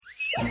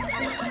Ole!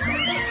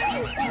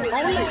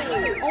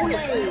 Ole!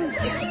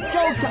 It's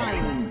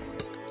showtime!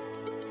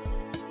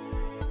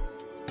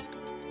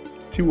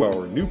 To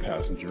our new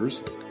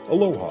passengers,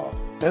 aloha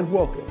and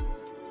welcome.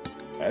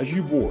 As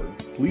you board,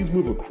 please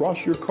move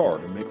across your car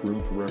to make room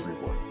for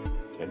everyone,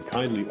 and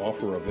kindly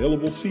offer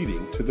available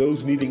seating to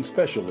those needing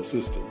special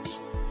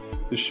assistance.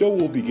 The show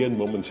will begin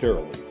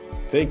momentarily.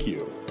 Thank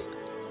you.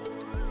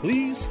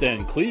 Please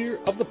stand clear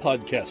of the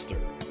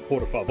podcaster.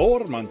 Por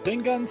favor,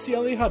 manténganse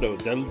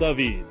alejado del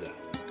David.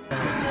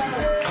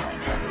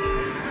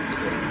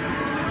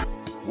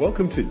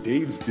 Welcome to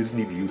Dave's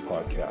Disney View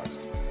podcast,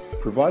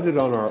 provided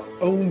on our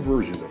own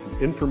version of the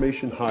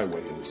information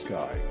highway in the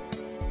sky.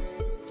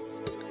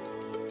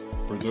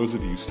 For those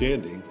of you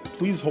standing,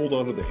 please hold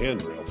on to the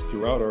handrails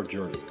throughout our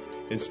journey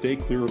and stay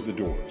clear of the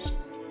doors.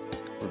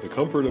 For the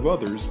comfort of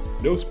others,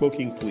 no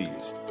smoking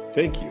please.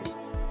 Thank you.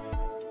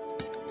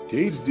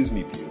 Dave's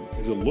Disney View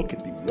is a look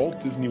at the Walt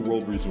Disney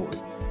World Resort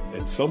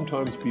and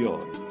sometimes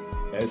beyond,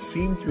 as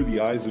seen through the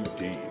eyes of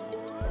Dave,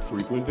 a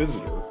frequent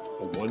visitor,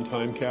 a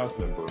one-time cast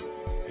member,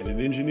 and an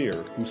engineer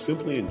who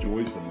simply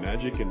enjoys the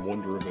magic and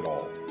wonder of it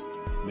all.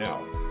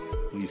 Now,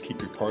 please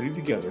keep your party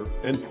together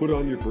and put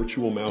on your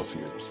virtual mouse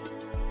ears.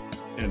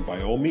 And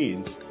by all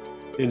means,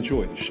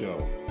 enjoy the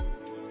show.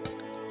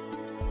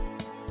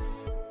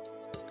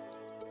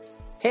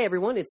 Hey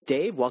everyone, it's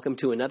Dave. Welcome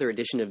to another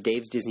edition of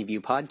Dave's Disney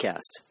View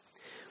podcast.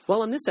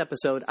 Well, on this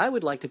episode, I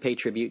would like to pay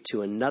tribute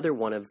to another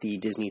one of the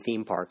Disney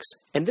theme parks,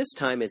 and this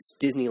time it's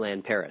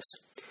Disneyland Paris.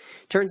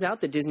 Turns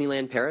out that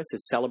Disneyland Paris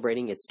is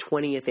celebrating its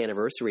 20th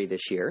anniversary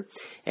this year,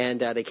 and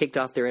they kicked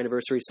off their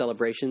anniversary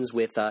celebrations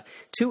with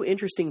two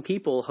interesting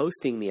people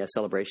hosting the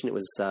celebration. It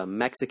was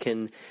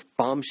Mexican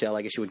bombshell,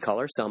 I guess you would call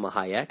her, Salma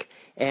Hayek,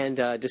 and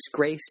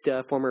disgraced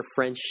former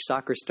French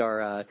soccer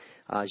star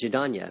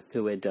Zidane,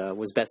 who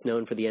was best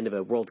known for the end of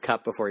a World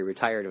Cup before he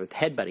retired with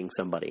headbutting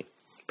somebody.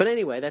 But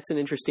anyway, that's an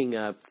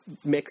interesting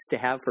mix to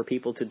have for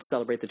people to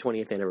celebrate the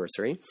 20th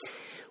anniversary.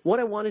 What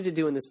I wanted to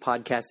do in this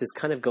podcast is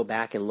kind of go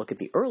back and look at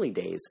the early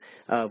days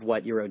of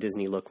what Euro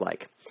Disney looked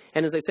like.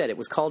 And as I said, it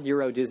was called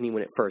Euro Disney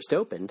when it first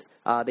opened.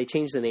 They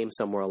changed the name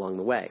somewhere along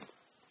the way.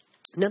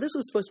 Now, this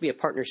was supposed to be a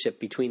partnership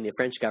between the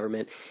French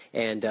government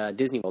and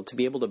Disney World to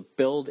be able to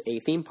build a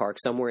theme park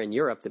somewhere in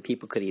Europe that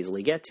people could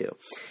easily get to.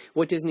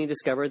 What Disney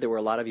discovered, there were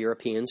a lot of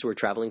Europeans who were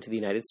traveling to the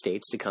United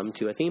States to come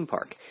to a theme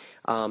park.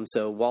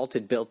 So Walt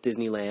had built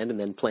Disneyland and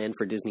then planned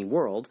for Disney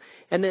World.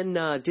 And then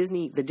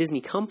the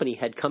Disney company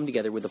had come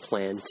together with a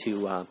plan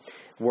to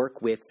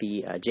work with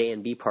the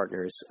J&B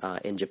partners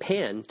in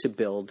Japan to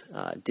build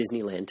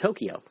Disneyland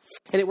Tokyo.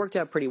 And it worked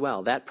out pretty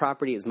well. That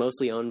property is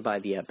mostly owned by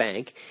the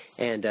bank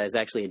and is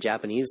actually a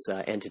Japanese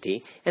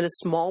entity, and a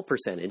small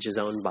percentage is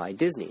owned by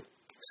Disney.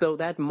 So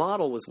that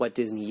model was what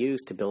Disney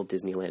used to build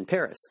Disneyland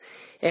Paris.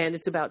 And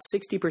it's about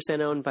 60%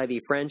 owned by the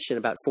French and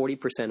about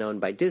 40% owned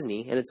by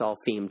Disney, and it's all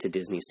themed to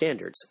Disney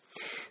standards.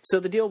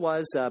 So the deal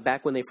was,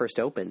 back when they first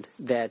opened,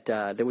 that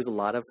there was a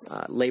lot of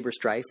labor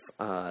strife.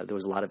 There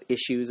was a lot of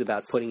issues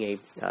about putting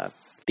a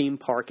theme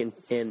park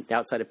in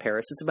outside of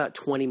Paris. It's about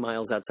 20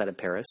 miles outside of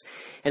Paris.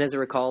 And as I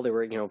recall, there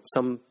were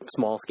some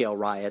small-scale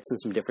riots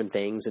and some different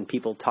things, and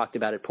people talked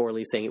about it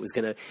poorly, saying it was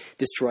going to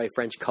destroy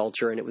French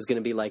culture, and it was going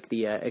to be like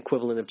the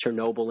equivalent of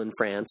Chernobyl in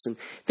France, and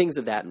things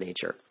of that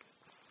nature.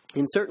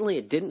 And certainly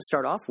it didn't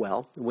start off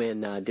well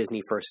when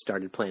Disney first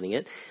started planning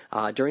it.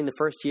 During the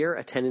first year,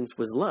 attendance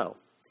was low.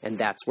 And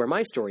that's where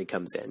my story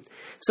comes in.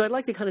 So I'd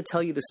like to kind of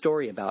tell you the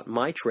story about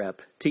my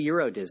trip to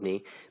Euro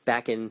Disney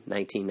back in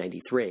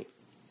 1993.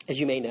 As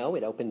you may know,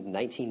 it opened in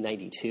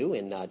 1992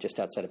 in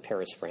just outside of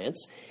Paris,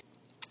 France.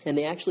 And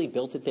they actually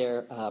built it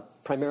there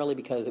primarily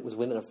because it was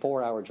within a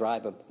 4-hour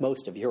drive of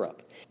most of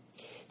Europe.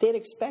 They had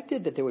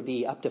expected that there would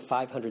be up to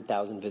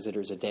 500,000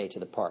 visitors a day to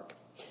the park.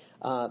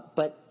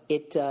 But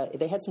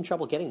they had some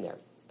trouble getting there.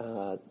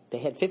 They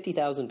had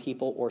 50,000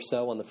 people or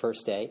so on the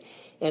first day.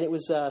 And it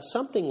was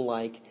something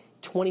like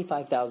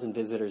 25,000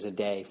 visitors a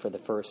day for the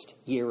first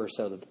year or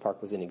so that the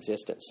park was in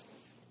existence.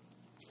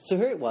 So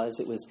here it was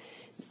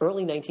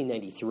early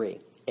 1993,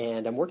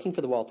 and I'm working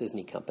for the Walt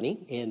Disney Company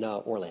in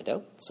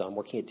Orlando, so I'm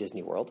working at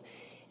Disney World,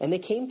 and they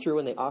came through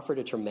and they offered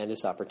a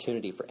tremendous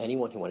opportunity for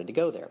anyone who wanted to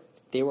go there.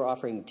 They were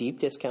offering deep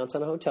discounts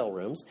on hotel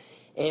rooms,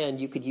 and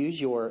you could use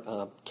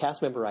your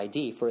cast member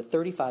ID for a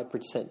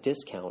 35%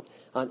 discount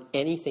on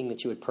anything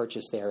that you would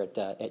purchase there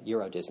at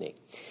Euro Disney.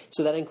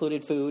 So that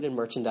included food and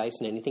merchandise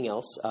and anything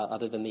else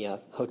other than the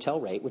hotel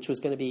rate, which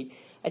was going to be,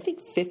 I think,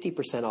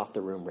 50% off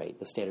the room rate,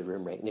 the standard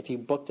room rate. And if you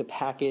booked a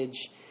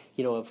package,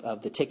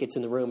 of the tickets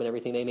in the room and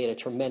everything, they made a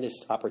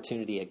tremendous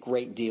opportunity, a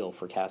great deal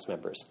for cast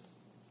members.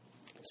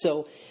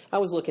 So I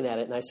was looking at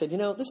it and I said,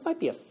 this might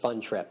be a fun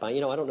trip. I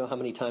don't know how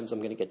many times I'm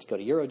going to get to go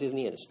to Euro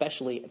Disney, and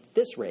especially at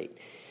this rate.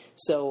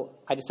 So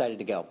I decided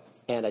to go.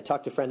 And I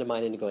talked a friend of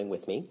mine into going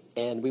with me,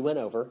 and we went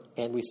over,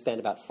 and we spent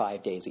about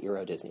 5 days at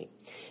Euro Disney.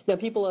 Now,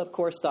 people, of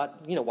course,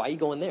 thought, why are you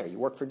going there? You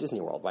work for Disney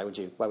World. Why would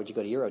you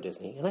go to Euro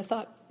Disney? And I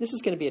thought, this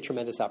is going to be a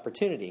tremendous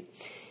opportunity.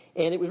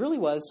 And it really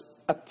was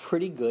a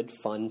pretty good,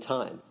 fun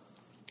time.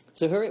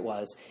 So here it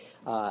was.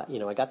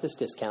 I got this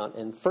discount,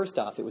 and first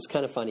off, it was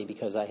kind of funny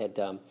because I had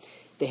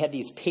they had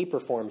these paper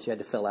forms you had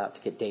to fill out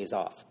to get days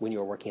off when you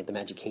were working at the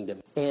Magic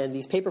Kingdom. And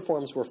these paper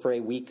forms were for a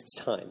week's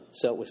time.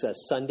 So it was a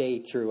Sunday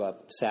through a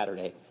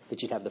Saturday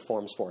that you'd have the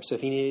forms for. So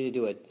if you needed to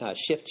do a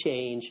shift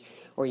change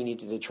or you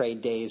needed to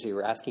trade days or you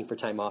were asking for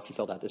time off, you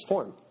filled out this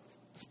form.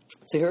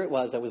 So here it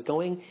was. I was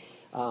going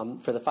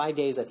for the 5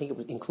 days. I think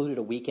it included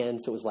a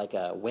weekend, so it was like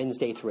a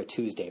Wednesday through a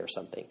Tuesday or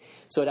something.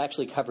 So it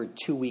actually covered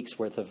 2 weeks'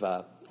 worth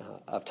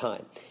of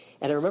time.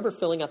 And I remember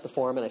filling out the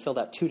form, and I filled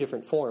out 2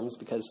 different forms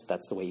because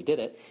that's the way you did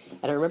it.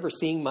 And I remember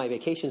seeing my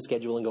vacation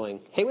schedule and going,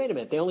 hey, wait a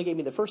minute, they only gave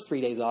me the first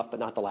 3 days off, but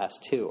not the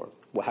last 2,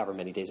 or however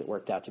many days it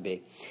worked out to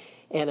be.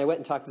 And I went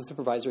and talked to the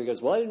supervisor. He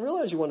goes, well, I didn't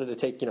realize you wanted to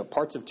take,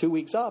 parts of 2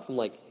 weeks off. I'm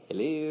like,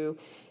 hello.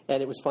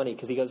 And it was funny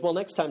because he goes, well,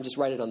 next time just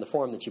write it on the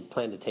form that you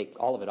plan to take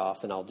all of it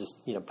off, and I'll just,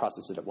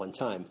 process it at one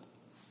time.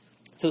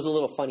 So it was a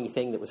little funny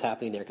thing that was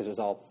happening there because it was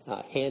all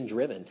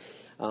hand-driven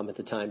at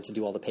the time to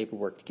do all the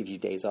paperwork to give you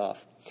days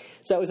off.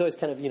 So that was always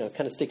kind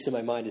of sticks in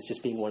my mind as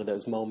just being one of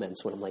those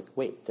moments when I'm like,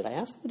 wait, did I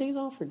ask for the days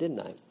off or didn't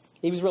I?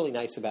 He was really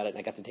nice about it, and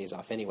I got the days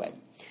off anyway.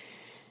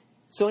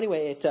 So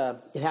anyway,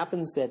 it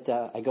happens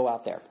that I go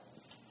out there.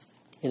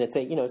 And it's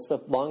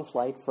the long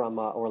flight from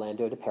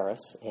Orlando to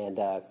Paris, and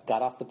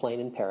got off the plane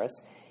in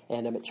Paris,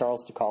 and I'm at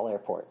Charles de Gaulle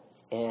Airport.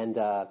 And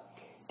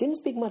didn't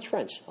speak much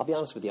French. I'll be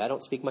honest with you. I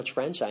don't speak much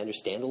French. I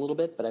understand a little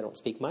bit, but I don't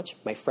speak much.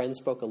 My friend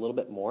spoke a little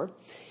bit more.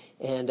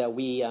 And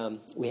we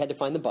had to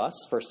find the bus,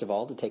 first of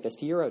all, to take us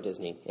to Euro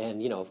Disney.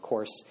 And, of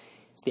course,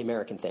 it's the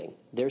American thing.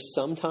 There's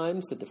some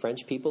times that the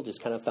French people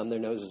just kind of thumb their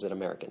noses at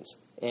Americans.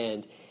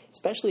 And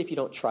especially if you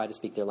don't try to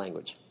speak their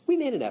language. We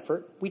made an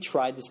effort. We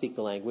tried to speak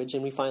the language,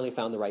 and we finally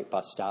found the right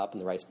bus stop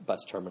and the right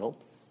bus terminal.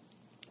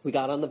 We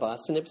got on the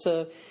bus, and it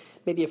was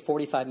maybe a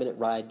 45-minute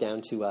ride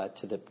down to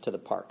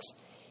the parks.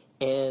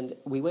 And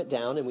we went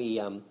down, and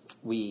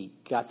we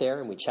got there,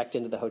 and we checked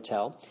into the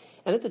hotel.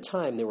 And at the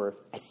time, there were,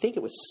 I think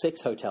it was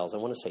 6 hotels. I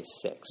want to say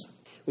 6.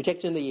 We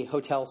checked in the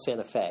Hotel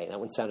Santa Fe. That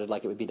one sounded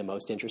like it would be the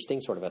most interesting,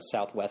 sort of a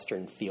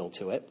southwestern feel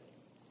to it.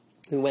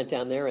 We went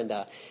down there and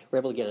were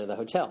able to get into the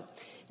hotel.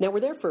 Now, we're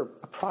there for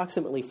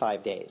approximately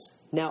 5 days.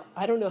 Now,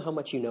 I don't know how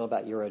much you know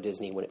about Euro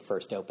Disney when it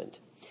first opened.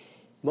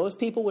 Most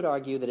people would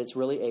argue that it's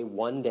really a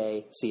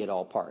one-day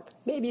see-it-all park.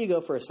 Maybe you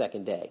go for a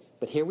second day,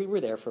 but here we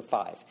were there for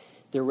 5.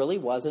 There really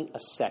wasn't a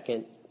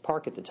second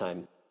park at the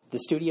time. The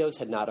studios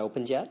had not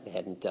opened yet. They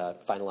hadn't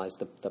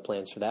finalized the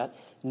plans for that.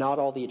 Not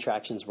all the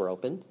attractions were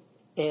open.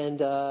 And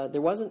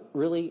there wasn't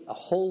really a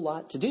whole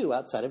lot to do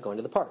outside of going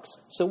to the parks.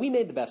 So we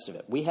made the best of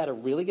it. We had a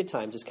really good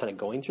time just kind of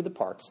going through the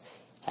parks,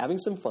 having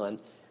some fun,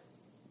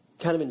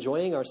 kind of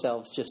enjoying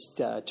ourselves, just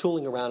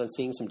tooling around and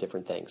seeing some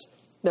different things.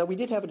 Now, we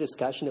did have a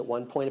discussion at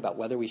one point about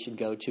whether we should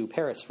go to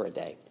Paris for a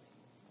day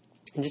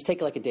and just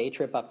take like a day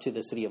trip up to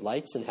the City of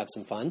Lights and have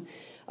some fun.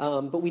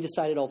 But we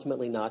decided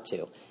ultimately not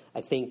to.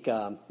 I think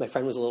my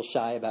friend was a little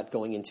shy about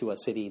going into a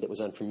city that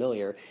was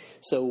unfamiliar,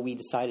 so we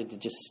decided to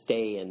just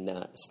stay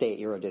at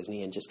Euro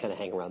Disney and just kind of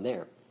hang around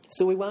there.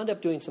 So we wound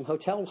up doing some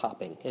hotel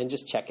hopping and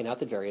just checking out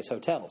the various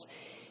hotels.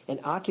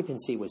 And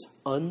occupancy was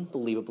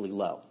unbelievably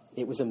low.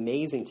 It was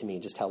amazing to me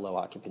just how low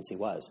occupancy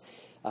was.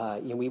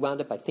 We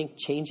wound up, I think,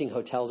 changing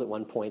hotels at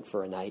one point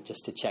for a night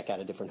just to check out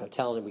a different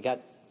hotel, and we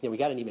got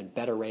an even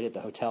better rate at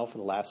the hotel for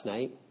the last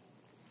night.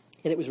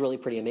 And it was really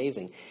pretty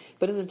amazing.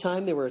 But at the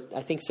time, there were,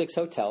 I think, 6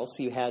 hotels.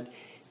 So you had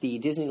the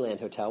Disneyland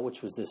Hotel,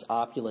 which was this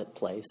opulent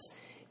place,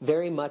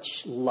 very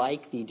much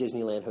like the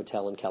Disneyland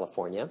Hotel in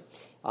California,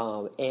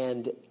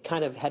 and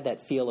kind of had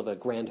that feel of a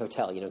grand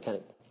hotel,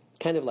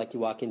 kind of like you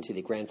walk into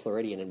the Grand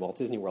Floridian in Walt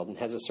Disney World and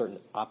has a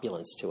certain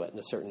opulence to it and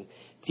a certain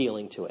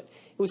feeling to it.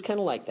 It was kind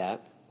of like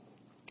that.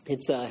 It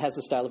has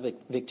the style of a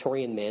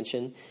Victorian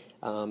mansion,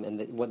 and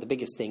the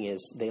biggest thing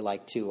is they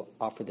like to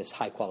offer this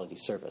high-quality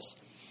service.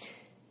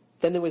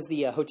 Then there was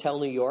the Hotel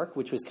New York,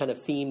 which was kind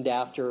of themed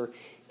after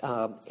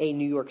a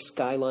New York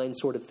skyline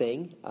sort of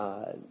thing.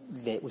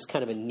 That was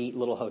kind of a neat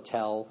little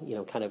hotel,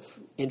 kind of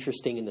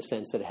interesting in the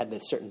sense that it had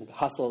this certain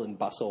hustle and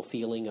bustle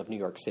feeling of New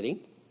York City.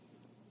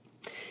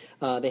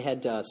 They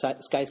had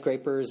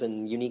skyscrapers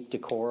and unique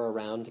decor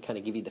around to kind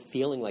of give you the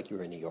feeling like you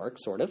were in New York,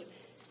 sort of.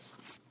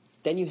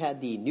 Then you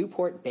had the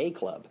Newport Bay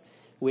Club,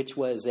 which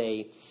was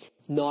it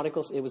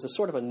was a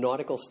sort of a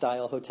nautical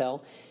style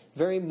hotel,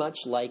 very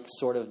much like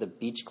sort of the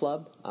beach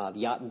club, the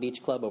Yacht and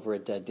Beach Club over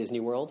at Disney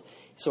World,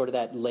 sort of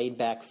that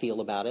laid-back feel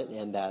about it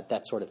and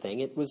that sort of thing.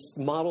 It was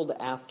modeled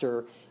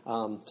after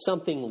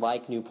something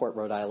like Newport,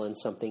 Rhode Island,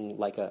 something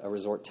like a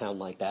resort town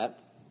like that,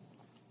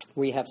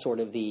 where you have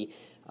sort of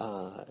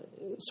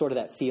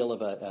that feel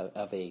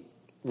of a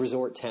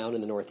resort town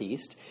in the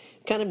Northeast.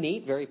 Kind of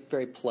neat, very,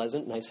 very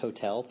pleasant, nice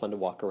hotel, fun to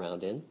walk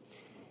around in.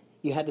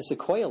 You had the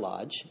Sequoia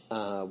Lodge,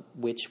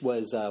 which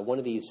was one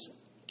of these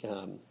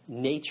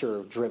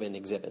nature-driven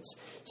exhibits.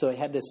 So it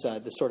had this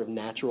sort of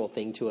natural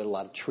thing to it, a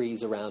lot of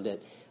trees around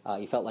it.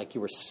 You felt like you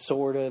were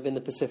sort of in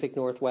the Pacific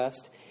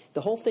Northwest.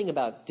 The whole thing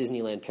about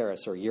Disneyland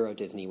Paris or Euro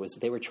Disney was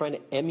they were trying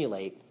to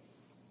emulate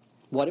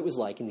what it was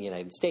like in the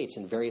United States,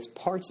 in various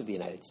parts of the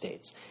United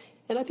States.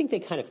 And I think they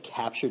kind of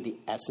captured the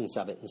essence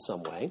of it in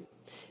some way.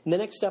 And the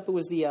next up, it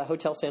was the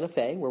Hotel Santa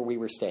Fe, where we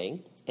were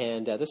staying.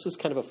 And this was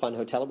kind of a fun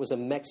hotel. It was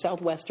a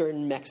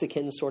southwestern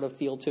Mexican sort of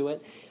feel to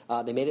it.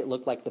 They made it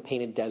look like the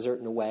painted desert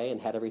in a way and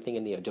had everything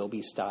in the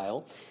adobe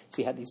style.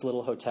 So you had these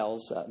little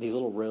hotels, these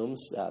little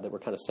rooms that were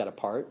kind of set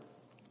apart.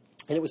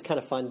 And it was kind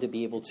of fun to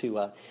be able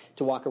to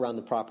walk around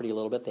the property a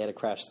little bit. They had a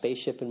crashed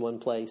spaceship in one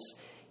place.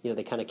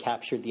 They kind of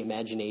captured the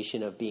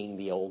imagination of being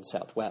the old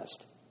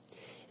Southwest.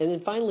 And then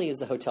finally is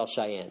the Hotel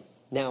Cheyenne.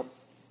 Now,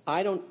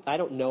 I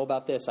don't know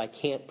about this. I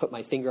can't put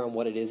my finger on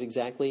what it is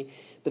exactly,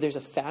 but there's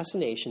a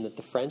fascination that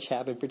the French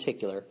have in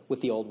particular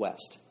with the Old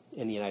West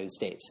in the United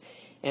States.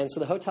 And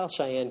so the Hotel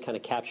Cheyenne kind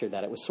of captured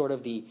that. It was sort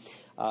of the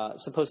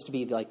supposed to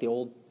be like the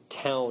old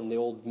town, the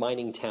old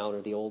mining town,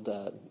 or the old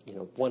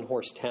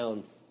one-horse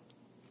town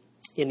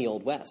in the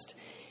Old West.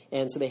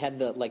 And so they had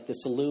the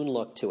saloon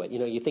look to it.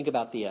 You think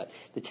about the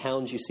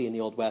towns you see in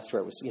the Old West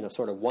where it was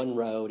sort of one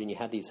road and you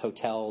had these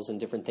hotels and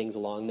different things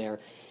along there.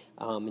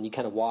 And you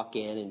kind of walk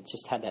in and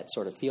just had that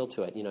sort of feel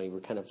to it. You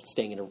were kind of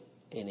staying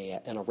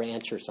in a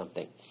ranch or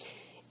something.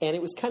 And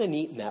it was kind of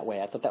neat in that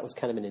way. I thought that was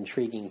kind of an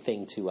intriguing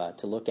thing to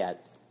look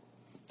at.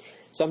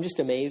 So I'm just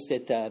amazed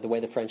at the way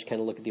the French kind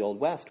of look at the Old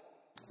West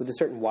with a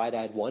certain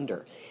wide-eyed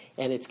wonder.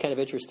 And it's kind of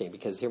interesting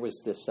because here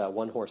was this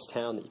one-horse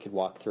town that you could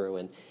walk through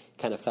and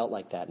kind of felt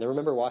like that. And I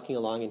remember walking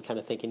along and kind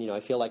of thinking, I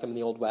feel like I'm in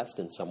the Old West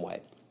in some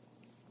way.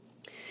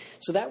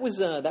 So that was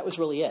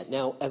really it.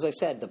 Now, as I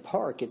said, the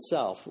park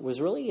itself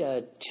was really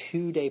a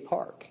 2-day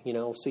park.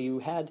 So you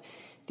had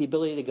the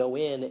ability to go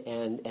in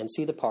and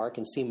see the park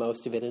and see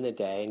most of it in a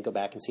day and go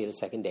back and see it a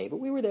second day.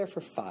 But we were there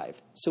for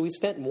 5. So we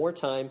spent more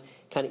time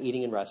kind of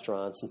eating in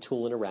restaurants and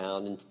tooling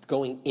around and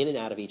going in and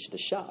out of each of the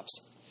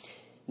shops.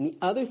 And the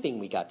other thing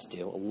we got to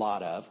do a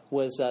lot of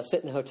was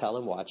sit in the hotel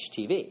and watch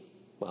TV.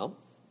 Well,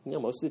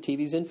 most of the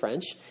TV's in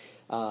French.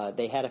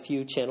 They had a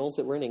few channels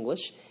that were in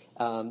English.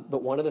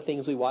 But one of the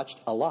things we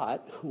watched a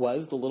lot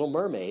was The Little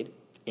Mermaid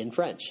in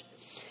French.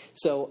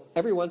 So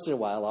every once in a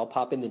while, I'll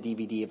pop in the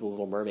DVD of The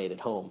Little Mermaid at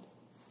home,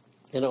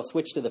 and I'll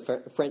switch to the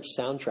French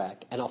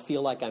soundtrack, and I'll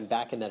feel like I'm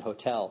back in that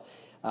hotel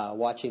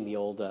watching the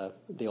old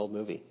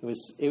movie.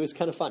 It was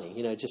kind of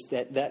funny, just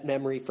that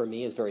memory for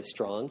me is very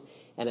strong,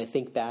 and I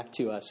think back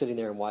to sitting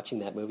there and watching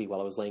that movie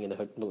while I was laying in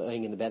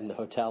the bed in the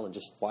hotel and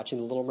just watching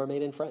The Little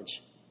Mermaid in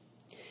French.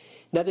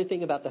 Another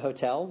thing about the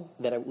hotel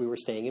that we were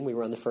staying in, we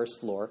were on the first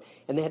floor,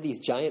 and they had these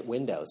giant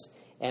windows.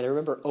 And I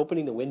remember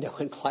opening the window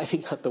and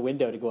climbing out the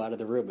window to go out of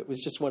the room. It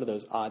was just one of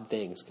those odd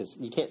things because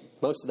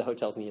most of the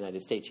hotels in the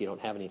United States, you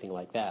don't have anything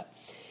like that.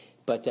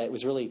 But it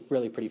was really,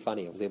 really pretty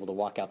funny. I was able to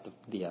walk out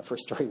the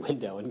first-story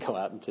window and go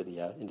out into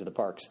the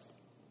parks.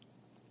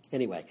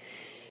 Anyway,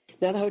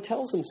 now the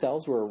hotels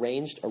themselves were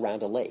arranged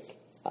around a lake.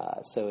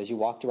 So as you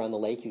walked around the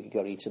lake, you could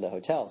go to each of the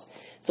hotels.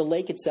 The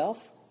lake itself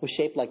was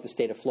shaped like the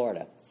state of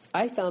Florida.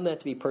 I found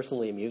that to be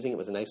personally amusing. It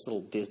was a nice little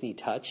Disney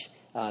touch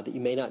that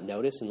you may not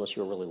notice unless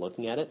you were really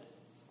looking at it.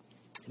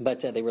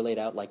 But they were laid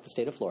out like the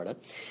state of Florida.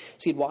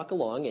 So you'd walk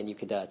along and you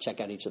could check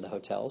out each of the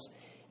hotels.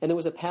 And there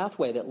was a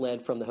pathway that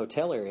led from the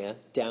hotel area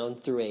down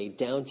through a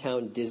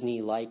downtown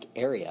Disney-like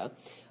area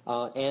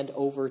and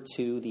over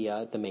to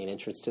the main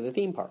entrance to the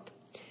theme park.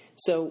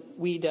 So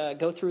we'd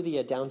go through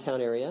the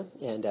downtown area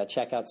and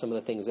check out some of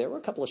the things. There were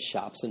a couple of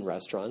shops and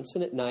restaurants,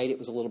 and at night it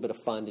was a little bit of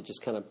fun to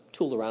just kind of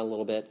tool around a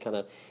little bit, kind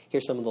of hear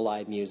some of the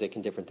live music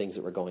and different things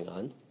that were going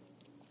on.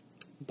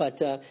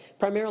 But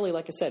primarily,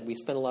 like I said, we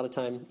spent a lot of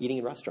time eating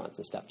in restaurants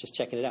and stuff, just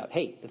checking it out.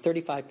 Hey, the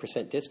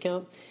 35%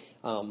 discount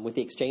with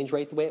the exchange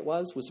rate the way it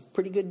was a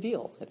pretty good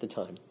deal at the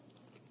time.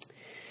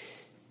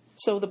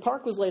 So the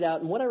park was laid out,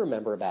 and what I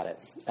remember about it,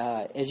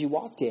 as you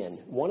walked in,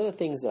 one of the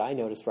things that I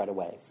noticed right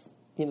away,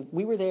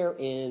 we were there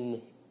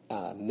in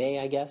May,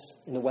 I guess,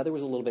 and the weather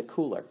was a little bit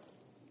cooler.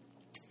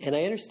 And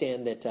I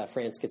understand that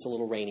France gets a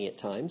little rainy at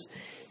times.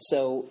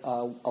 So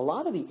a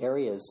lot of the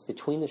areas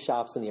between the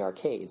shops and the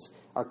arcades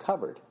are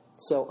covered.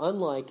 So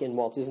unlike in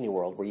Walt Disney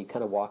World, where you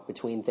kind of walk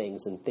between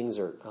things and things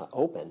are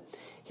open,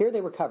 here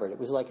they were covered. It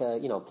was like a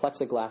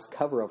plexiglass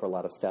cover over a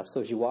lot of stuff.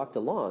 So as you walked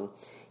along,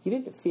 you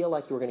didn't feel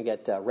like you were going to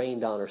get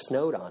rained on or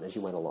snowed on as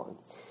you went along.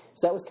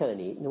 So that was kind of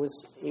neat. And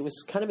it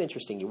was kind of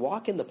interesting. You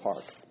walk in the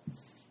park.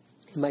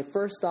 My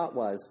first thought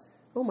was,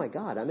 oh my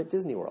God, I'm at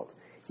Disney World.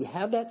 You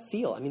have that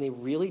feel. I mean, they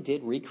really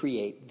did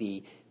recreate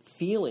the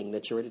feeling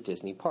that you're at a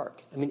Disney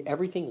park. I mean,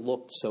 everything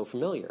looked so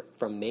familiar.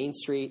 From Main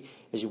Street,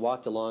 as you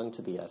walked along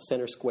to the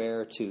center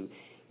square, to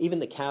even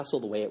the castle,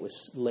 the way it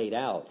was laid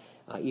out,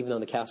 even though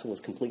the castle was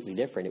completely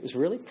different, it was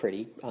really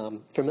pretty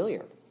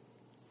familiar.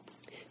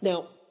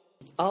 Now,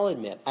 I'll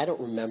admit, I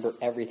don't remember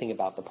everything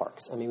about the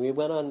parks. I mean, we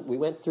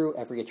went through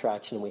every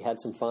attraction and we had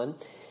some fun.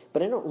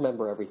 But I don't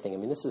remember everything. I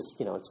mean, this is,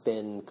 it's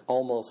been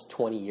almost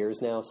 20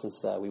 years now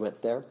since we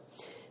went there.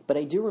 But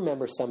I do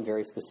remember some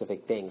very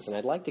specific things, and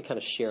I'd like to kind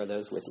of share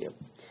those with you.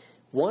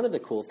 One of the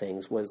cool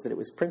things was that it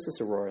was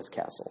Princess Aurora's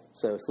castle,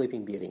 so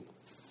Sleeping Beauty.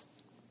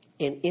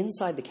 And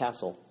inside the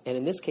castle, and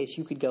in this case,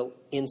 you could go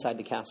inside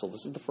the castle.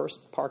 This is the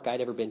first park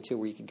I'd ever been to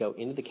where you could go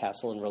into the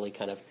castle and really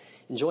kind of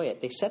enjoy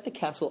it. They set the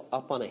castle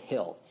up on a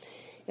hill.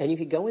 And you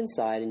could go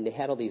inside, and they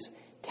had all these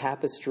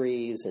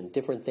tapestries and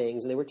different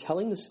things, and they were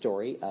telling the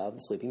story of the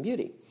Sleeping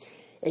Beauty.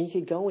 And you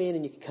could go in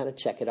and you could kind of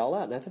check it all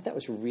out. And I thought that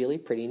was really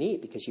pretty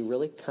neat, because you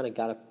really kind of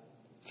got a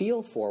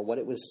feel for what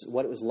it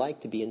was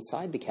like to be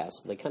inside the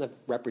castle. They kind of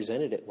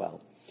represented it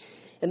well.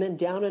 And then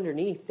down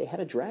underneath, they had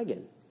a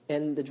dragon.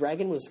 And the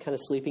dragon was kind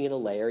of sleeping in a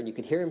lair, and you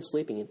could hear him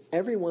sleeping. And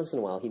every once in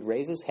a while, he'd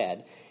raise his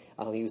head.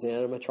 He was an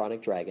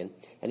animatronic dragon.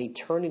 And he'd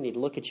turn and he'd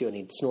look at you, and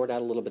he'd snort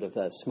out a little bit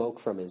of smoke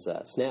from his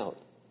snout.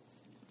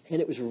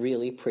 And it was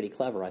really pretty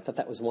clever. I thought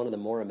that was one of the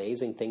more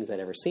amazing things I'd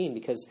ever seen,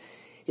 because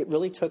it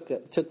really took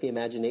the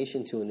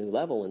imagination to a new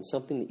level, and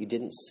something that you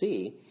didn't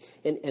see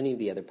in any of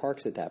the other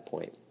parks at that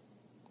point.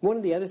 One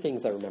of the other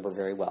things I remember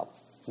very well,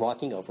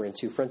 walking over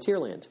into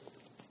Frontierland.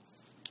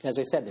 As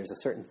I said, there's a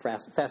certain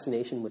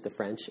fascination with the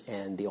French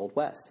and the Old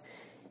West.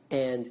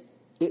 And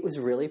it was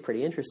really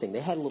pretty interesting.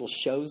 They had little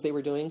shows they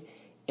were doing,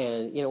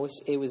 and it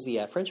was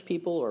the French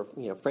people, or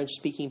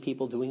French-speaking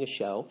people doing a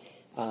show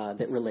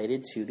that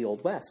related to the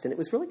Old West. And it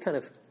was really kind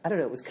of,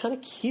 it was kind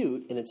of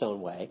cute in its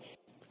own way.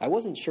 I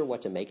wasn't sure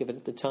what to make of it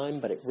at the time,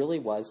 but it really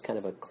was kind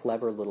of a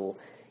clever little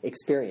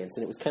experience,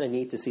 and it was kind of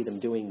neat to see them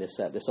doing this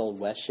Old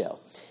West show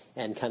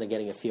and kind of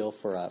getting a feel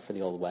for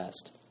the Old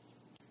West.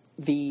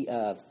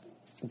 The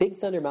Big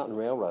Thunder Mountain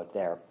Railroad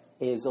there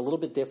is a little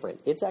bit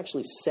different. It's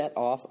actually set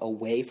off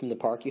away from the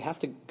park. You have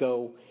to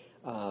go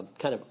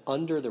kind of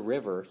under the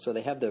river, so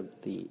they have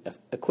the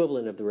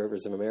equivalent of the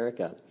rivers of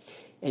America,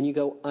 and you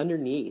go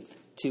underneath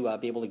to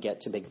be able to get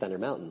to Big Thunder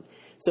Mountain.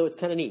 So it's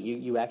kind of neat.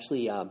 You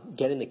actually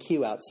get in the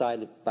queue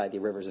outside by the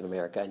rivers of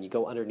America, and you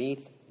go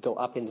underneath, go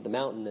up into the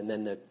mountain, and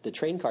then the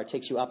train car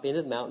takes you up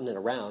into the mountain and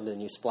around,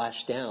 and you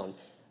splash down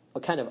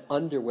kind of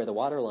under where the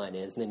water line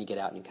is, and then you get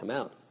out and you come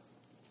out.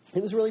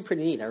 It was really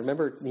pretty neat. I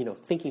remember,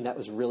 thinking that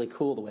was really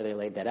cool the way they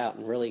laid that out,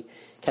 and really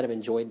kind of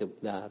enjoyed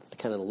the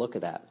kind of the look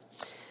of that.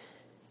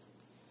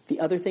 The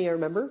other thing I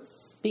remember,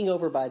 being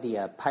over by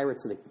the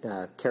Pirates of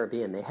the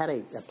Caribbean, they had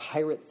a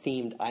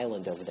pirate-themed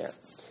island over there.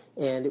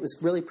 And it was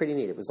really pretty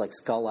neat. It was like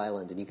Skull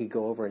Island, and you could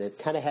go over, and it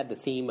kind of had the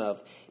theme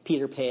of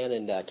Peter Pan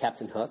and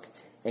Captain Hook,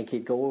 and you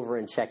could go over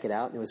and check it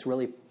out. And it was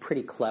really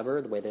pretty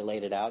clever the way they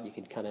laid it out. You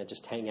could kind of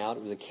just hang out.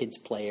 It was a kids'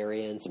 play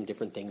area and some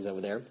different things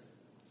over there.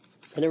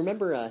 And I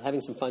remember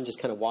having some fun just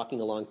kind of walking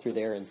along through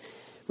there and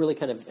really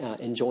kind of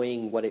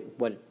enjoying what it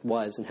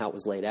was and how it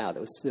was laid out.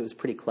 It was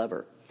pretty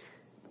clever.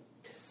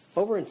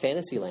 Over in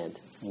Fantasyland,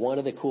 one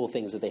of the cool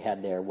things that they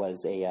had there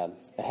was a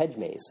hedge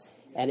maze,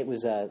 and it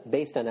was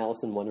based on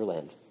Alice in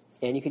Wonderland.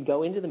 And you could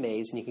go into the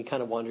maze and you could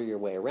kind of wander your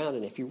way around,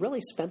 and if you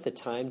really spent the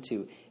time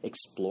to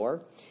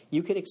explore,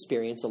 you could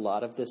experience a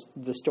lot of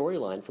the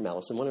storyline from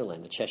Alice in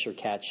Wonderland. The Cheshire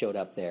Cat showed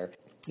up there.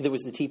 There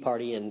was the Tea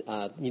Party, and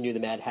you knew the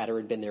Mad Hatter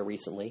had been there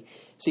recently,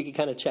 so you could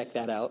kind of check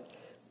that out.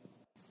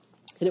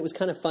 And it was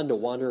kind of fun to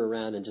wander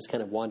around and just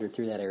kind of wander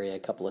through that area a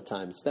couple of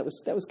times. That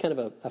was kind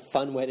of a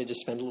fun way to just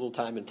spend a little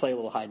time and play a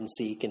little hide and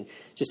seek and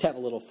just have a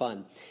little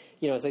fun.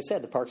 As I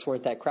said, the parks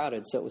weren't that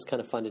crowded, so it was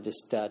kind of fun to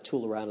just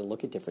tool around and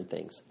look at different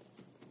things.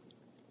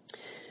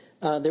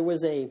 There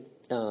was the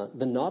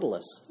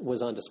Nautilus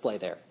was on display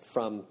there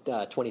from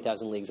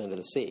 20,000 Leagues Under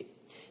the Sea.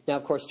 Now,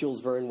 of course,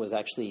 Jules Verne was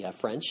actually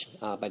French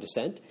by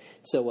descent,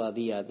 so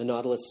the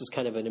Nautilus is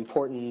kind of an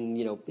important,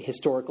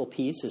 historical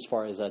piece as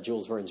far as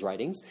Jules Verne's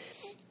writings.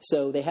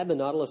 So they had the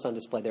Nautilus on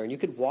display there, and you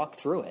could walk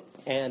through it.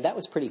 And that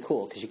was pretty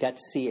cool, because you got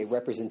to see a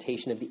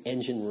representation of the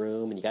engine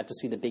room, and you got to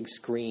see the big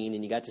screen,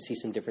 and you got to see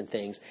some different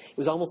things. It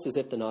was almost as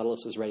if the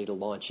Nautilus was ready to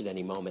launch at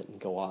any moment and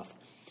go off.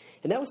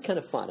 And that was kind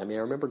of fun. I mean,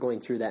 I remember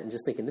going through that and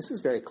just thinking, this is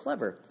very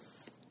clever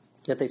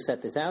that they've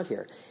set this out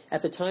here.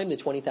 At the time, the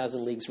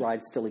 20,000 Leagues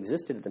ride still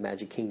existed at the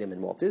Magic Kingdom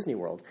in Walt Disney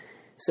World.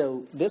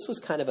 So this was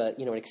kind of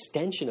an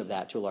extension of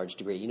that to a large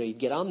degree. You'd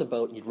get on the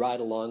boat and you'd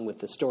ride along with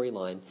the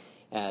storyline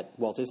at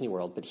Walt Disney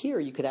World, but here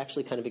you could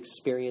actually kind of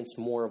experience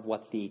more of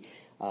what the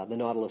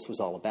Nautilus was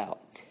all about.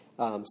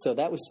 So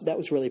that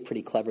was really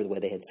pretty clever the way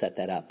they had set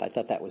that up. I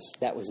thought that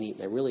was neat,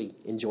 and I really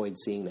enjoyed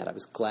seeing that. I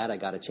was glad I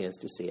got a chance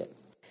to see it.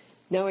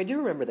 Now, I do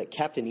remember that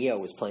Captain EO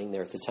was playing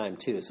there at the time,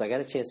 too, so I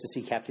got a chance to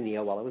see Captain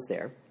EO while I was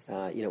there.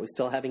 It was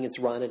still having its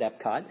run at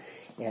Epcot,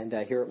 and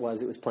here it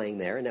was playing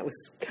there, and that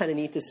was kind of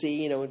neat to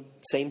see,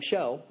 same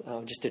show,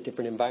 just a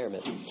different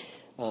environment.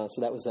 So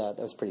that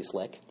was pretty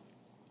slick.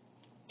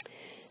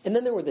 And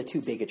then there were the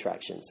two big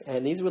attractions,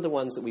 and these were the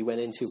ones that we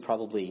went into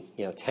probably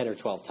 10 or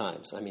 12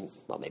 times. I mean,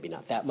 well, maybe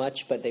not that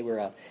much, but they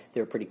were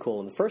pretty cool.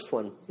 And the first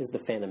one is the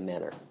Phantom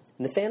Manor.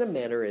 And the Phantom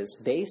Manor is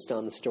based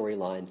on the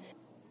storyline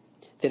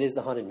that is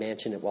the Haunted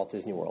Mansion at Walt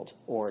Disney World,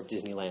 or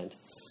Disneyland.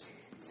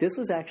 This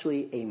was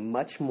actually a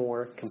much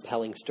more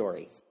compelling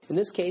story. In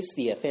this case,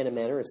 the Phantom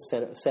Manor is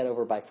set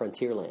over by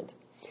Frontierland,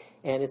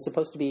 and it's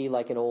supposed to be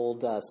like an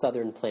old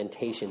southern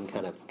plantation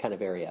kind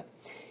of area.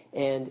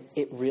 And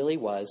it really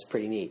was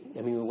pretty neat.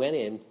 I mean, we went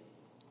in.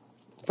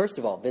 First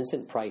of all,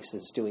 Vincent Price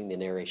is doing the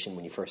narration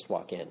when you first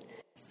walk in.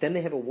 Then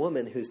they have a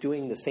woman who's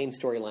doing the same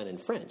storyline in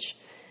French.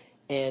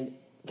 And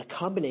the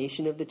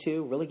combination of the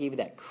two really gave you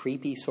that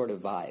creepy sort of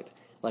vibe.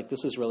 Like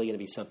this was really going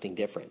to be something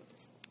different.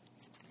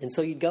 And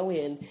so you'd go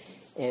in,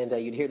 And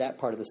you'd hear that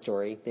part of the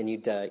story. Then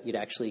you'd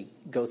actually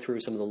go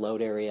through some of the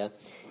load area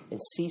and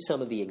see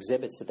some of the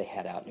exhibits that they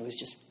had out. And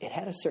it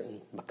had a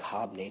certain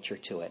macabre nature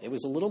to it. It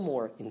was a little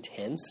more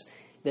intense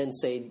than,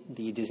 say,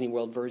 the Disney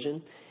World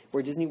version,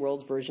 where Disney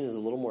World's version is a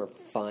little more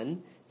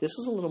fun. This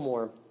was a little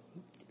more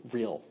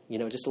real,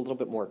 just a little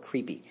bit more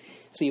creepy.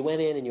 So you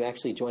went in and you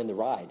actually joined the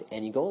ride,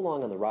 and you go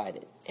along on the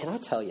ride. And I'll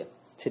tell you,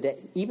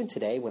 even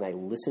today, when I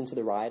listen to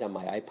the ride on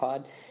my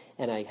iPod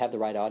and I have the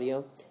ride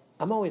audio,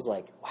 I'm always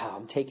like, wow,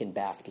 I'm taken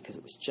back because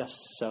it was just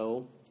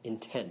so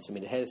intense. I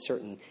mean, it had a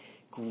certain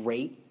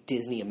great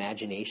Disney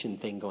imagination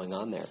thing going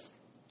on there,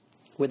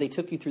 where they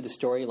took you through the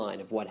storyline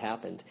of what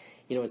happened.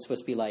 It's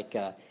supposed to be like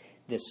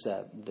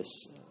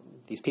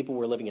these people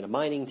were living in a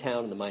mining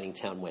town, and the mining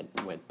town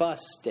went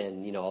bust,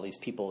 and all these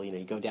people.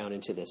 You go down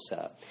into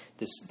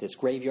this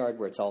graveyard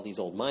where it's all these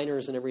old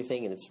miners and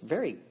everything, and it's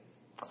very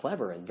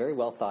clever and very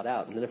well thought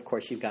out. And then, of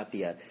course, you've got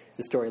the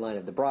storyline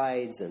of the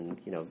brides and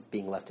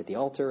being left at the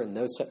altar and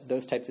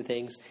those types of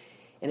things.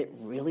 And it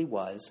really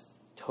was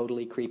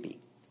totally creepy.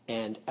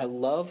 And I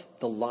love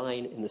the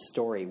line in the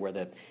story where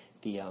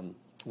the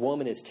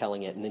woman is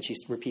telling it, and then she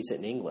repeats it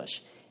in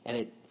English,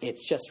 and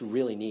it's just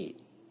really neat.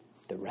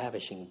 The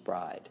ravishing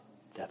bride,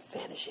 the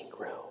vanishing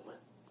groom.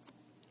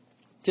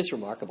 Just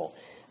remarkable.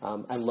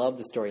 I love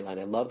the storyline.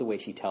 I love the way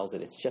she tells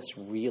it. It's just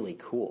really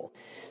cool.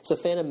 So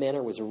Phantom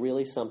Manor was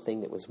really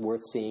something that was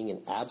worth seeing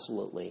and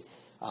absolutely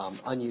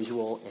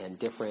unusual and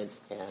different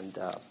and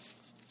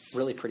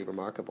really pretty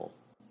remarkable.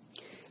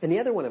 And the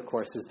other one, of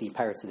course, is the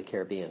Pirates of the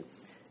Caribbean.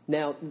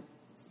 Now,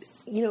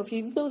 if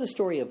you know the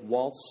story of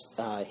Walt's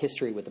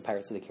history with the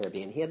Pirates of the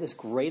Caribbean, he had this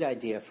great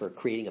idea for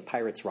creating a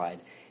pirates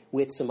ride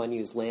with some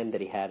unused land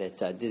that he had at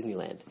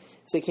Disneyland.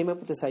 So he came up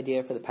with this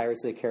idea for the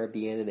Pirates of the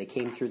Caribbean, and they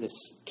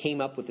came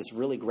up with this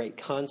really great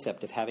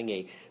concept of having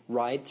a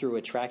ride-through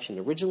attraction.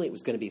 Originally, it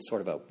was going to be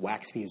sort of a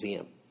wax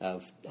museum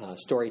of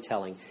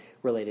storytelling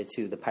related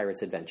to the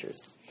Pirates'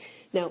 adventures.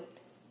 Now,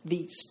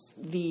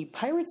 the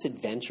Pirates'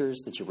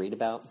 adventures that you read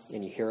about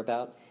and you hear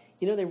about,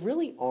 they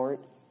really aren't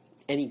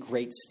any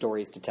great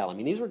stories to tell. I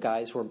mean, these were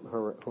guys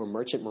who were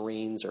merchant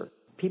marines or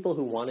people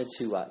who wanted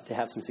to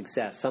have some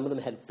success. Some of them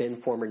had been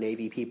former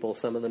Navy people.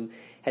 Some of them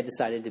had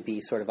decided to be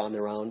sort of on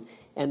their own.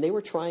 And they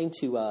were trying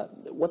to,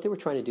 what they were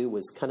trying to do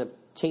was kind of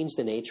change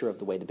the nature of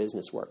the way the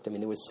business worked. I mean,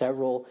 there was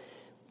several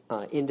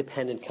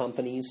independent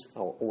companies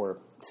or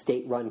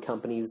state-run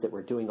companies that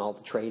were doing all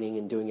the trading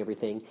and doing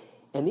everything.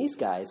 And these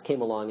guys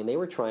came along and they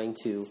were trying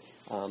to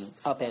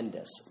upend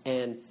this.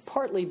 And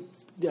partly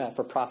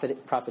for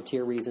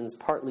profiteer reasons,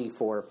 partly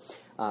for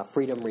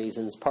freedom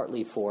reasons,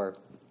 partly for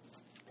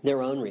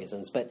their own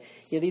reasons. But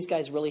these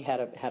guys really had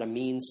a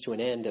means to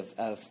an end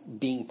of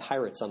being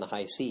pirates on the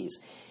high seas.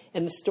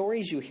 And the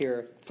stories you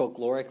hear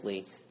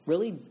folklorically,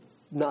 really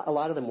not a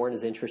lot of them weren't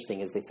as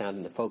interesting as they sound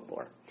in the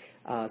folklore.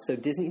 So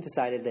Disney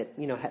decided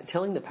that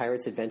telling the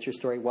pirates' adventure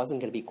story wasn't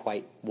going to be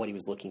quite what he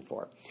was looking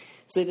for.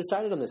 So they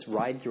decided on this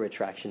ride-through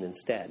attraction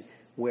instead,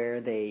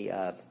 where they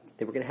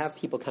were going to have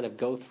people kind of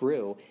go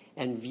through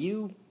and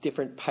view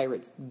different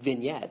pirate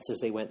vignettes as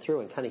they went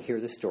through and kind of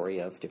hear the story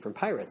of different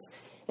pirates.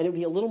 And it would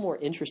be a little more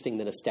interesting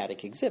than a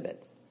static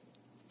exhibit.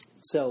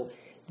 So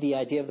the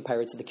idea of the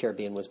Pirates of the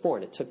Caribbean was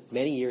born. It took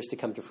many years to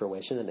come to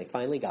fruition, and they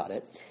finally got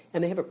it.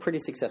 And they have a pretty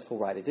successful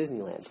ride at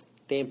Disneyland.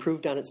 They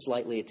improved on it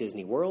slightly at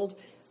Disney World,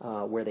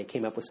 where they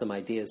came up with some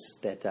ideas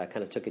that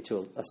kind of took it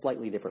to a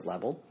slightly different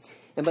level.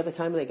 And by the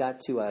time they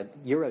got to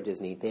Euro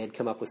Disney, they had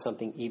come up with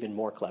something even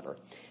more clever.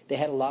 They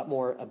had a lot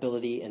more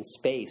ability and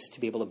space to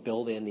be able to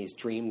build in these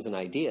dreams and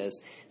ideas.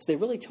 So they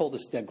really told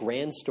us a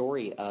grand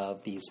story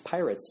of these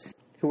pirates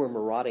who were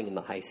marauding in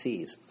the high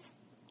seas.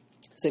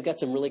 So they've got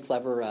some really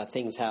clever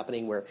things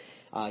happening where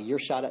you're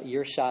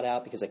shot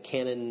out because a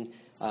cannon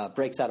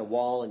breaks out a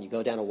wall and you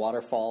go down a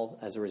waterfall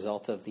as a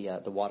result of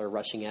the water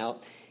rushing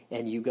out.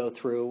 And you go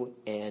through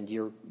and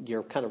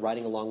you're kind of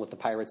riding along with the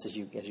pirates as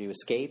you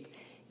escape.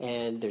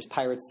 And there's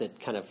pirates that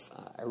kind of,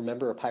 I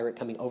remember a pirate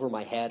coming over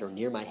my head or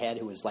near my head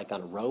who was like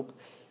on a rope,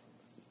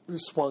 who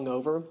swung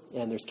over.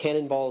 And there's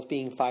cannonballs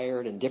being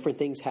fired and different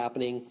things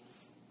happening.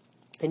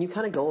 And you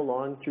kind of go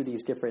along through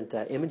these different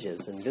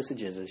images and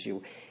visages as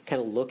you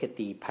kind of look at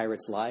the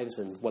pirates' lives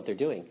and what they're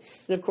doing.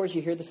 And, of course,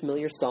 you hear the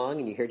familiar song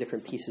and you hear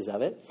different pieces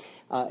of it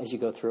as you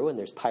go through. And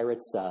there's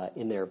pirates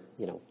in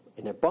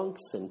their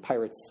bunks and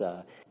pirates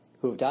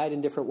who have died in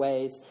different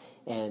ways.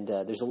 And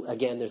there's a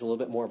little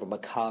bit more of a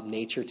macabre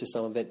nature to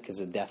some of it because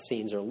the death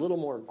scenes are a little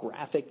more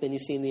graphic than you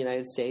see in the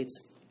United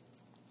States.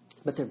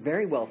 But they're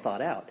very well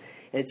thought out.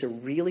 And it's a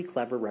really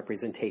clever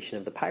representation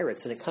of the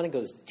pirates. And it kind of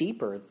goes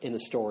deeper in the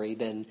story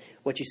than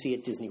what you see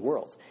at Disney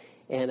World.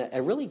 And I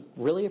really,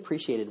 really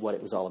appreciated what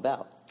it was all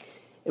about.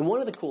 And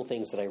one of the cool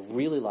things that I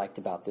really liked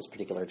about this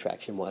particular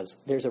attraction was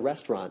there's a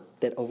restaurant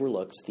that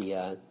overlooks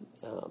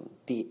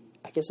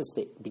I guess it's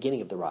the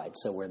beginning of the ride,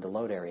 so where the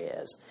load area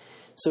is.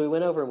 So we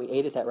went over and we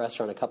ate at that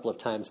restaurant a couple of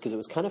times because it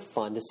was kind of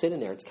fun to sit in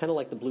there. It's kind of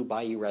like the Blue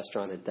Bayou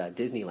restaurant at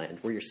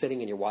Disneyland, where you're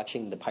sitting and you're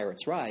watching the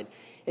Pirates ride,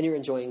 and you're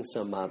enjoying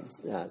some of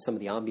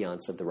the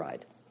ambiance of the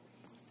ride.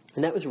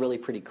 And that was really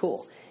pretty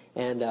cool.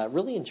 And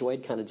really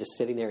enjoyed kind of just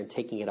sitting there and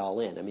taking it all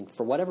in. I mean,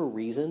 for whatever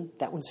reason,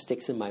 that one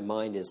sticks in my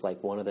mind as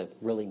like one of the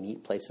really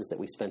neat places that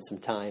we spent some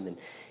time and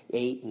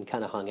ate and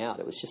kind of hung out.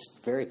 It was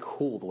just very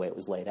cool the way it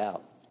was laid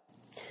out.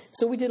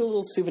 So we did a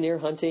little souvenir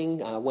hunting,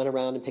 went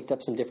around and picked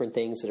up some different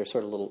things that are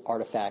sort of little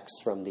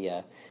artifacts from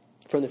the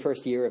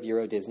first year of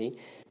Euro Disney.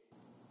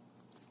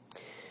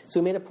 So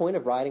we made a point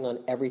of riding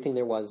on everything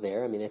there was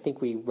there. I mean, I think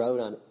we rode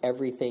on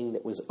everything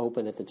that was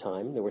open at the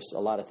time. There were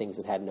a lot of things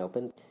that hadn't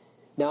opened.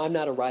 Now, I'm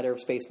not a rider of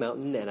Space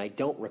Mountain, and I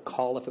don't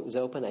recall if it was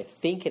open. I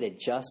think it had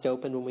just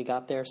opened when we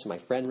got there, so my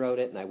friend rode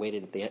it, and I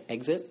waited at the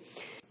exit.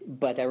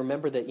 But I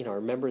remember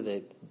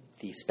that,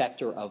 the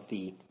specter of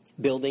the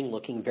building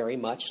looking very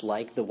much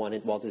like the one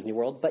at Walt Disney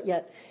World, but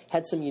yet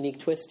had some unique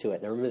twist to it.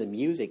 And I remember the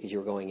music as you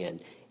were going in,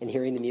 and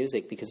hearing the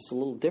music because it's a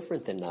little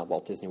different than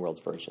Walt Disney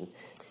World's version.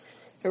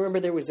 I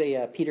remember there was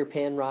a Peter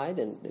Pan ride,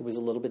 and it was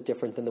a little bit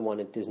different than the one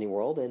at Disney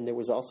World. And there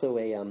was also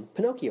a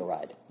Pinocchio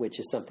ride, which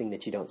is something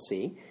that you don't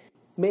see.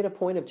 Made a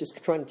point of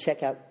just trying to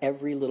check out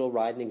every little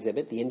ride and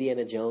exhibit. The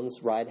Indiana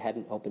Jones ride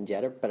hadn't opened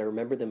yet, but I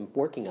remember them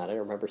working on it. I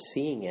remember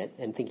seeing it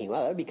and thinking,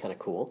 wow, that would be kind of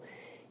cool.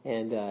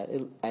 And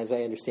as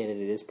I understand it,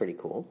 it is pretty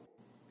cool.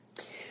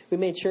 We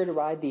made sure to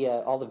ride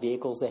all the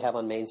vehicles they have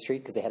on Main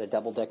Street because they had a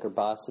double-decker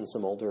bus and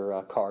some older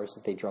cars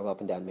that they drove up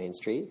and down Main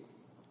Street.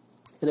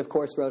 And, of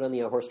course, rode on the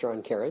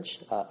horse-drawn carriage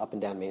up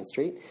and down Main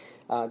Street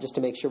just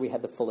to make sure we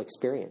had the full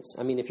experience.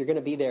 I mean, if you're going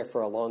to be there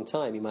for a long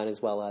time, you might as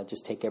well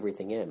just take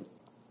everything in.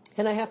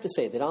 And I have to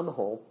say that on the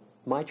whole,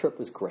 my trip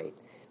was great.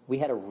 We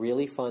had a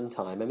really fun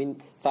time. I mean,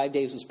 5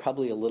 days was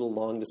probably a little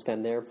long to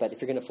spend there, but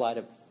if you're going to fly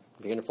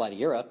to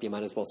Europe, you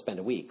might as well spend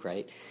a week,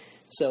 right?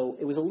 So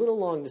it was a little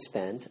long to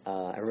spend.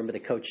 I remember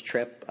the coach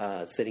trip,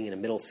 sitting in a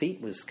middle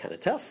seat was kind of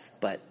tough,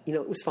 but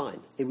it was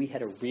fine. We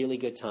had a really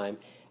good time.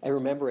 I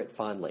remember it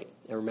fondly.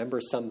 I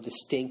remember some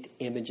distinct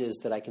images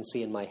that I can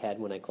see in my head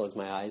when I close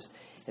my eyes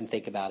and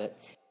think about it.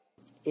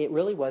 It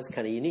really was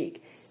kind of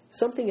unique.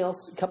 Something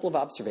else, a couple of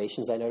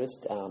observations I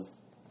noticed.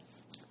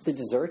 The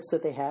desserts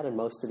that they had in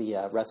most of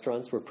the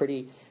restaurants were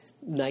pretty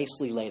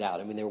nicely laid out.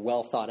 I mean, they were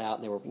well thought out,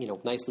 and they were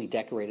nicely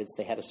decorated,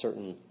 so they had a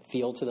certain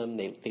feel to them.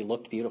 They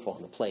looked beautiful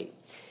on the plate.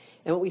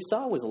 And what we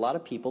saw was a lot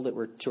of people that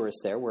were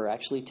tourists there were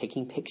actually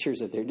taking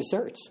pictures of their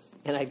desserts.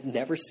 And I've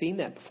never seen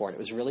that before, and it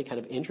was really kind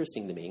of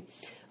interesting to me.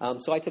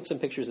 So I took some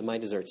pictures of my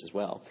desserts as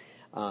well,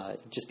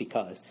 just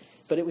because.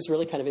 But it was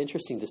really kind of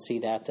interesting to see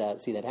that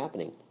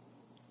happening.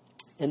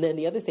 And then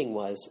the other thing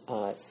was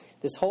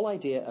this whole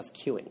idea of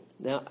queuing.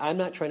 Now, I'm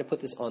not trying to put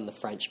this on the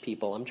French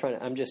people.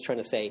 I'm just trying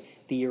to say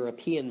the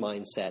European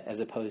mindset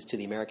as opposed to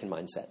the American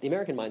mindset. The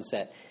American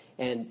mindset,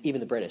 and even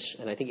the British,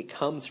 and I think it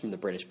comes from the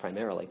British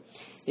primarily,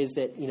 is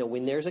that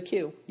when there's a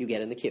queue, you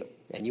get in the queue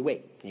and you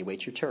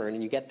wait your turn,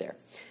 and you get there.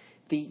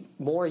 The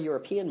more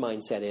European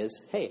mindset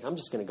is, hey, I'm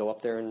just going to go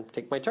up there and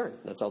take my turn.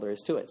 That's all there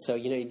is to it. So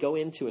you'd go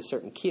into a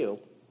certain queue,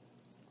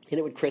 and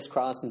it would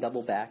crisscross and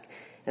double back,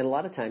 and a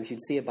lot of times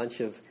you'd see a bunch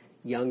of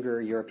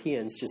younger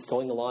Europeans just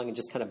going along and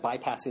just kind of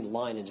bypassing the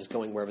line and just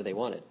going wherever they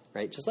wanted,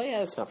 right? Just like,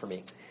 that's not for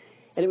me.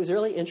 And it was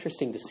really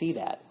interesting to see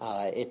that.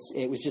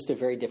 It was just a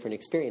very different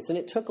experience, and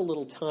it took a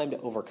little time to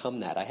overcome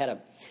that. I had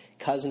a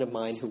cousin of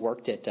mine who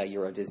worked at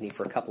Euro Disney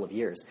for a couple of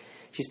years.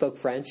 She spoke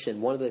French,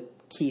 and one of the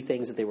key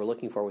things that they were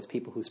looking for was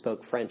people who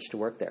spoke French to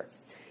work there.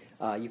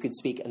 You could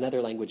speak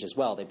another language as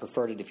well. They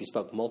preferred it if you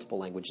spoke multiple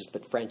languages,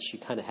 but French you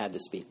kind of had to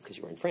speak because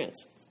you were in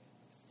France.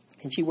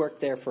 And she worked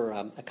there for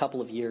a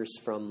couple of years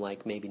from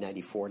like maybe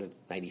 94 to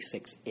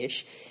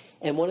 96-ish.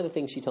 And one of the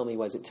things she told me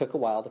was it took a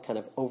while to kind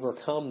of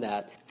overcome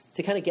that,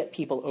 to kind of get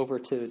people over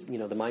to,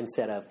 the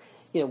mindset of,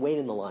 wait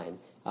in the line,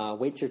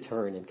 wait your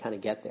turn and kind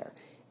of get there.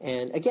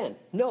 And again,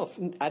 no,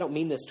 I don't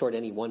mean this toward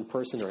any one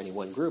person or any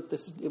one group.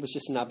 It was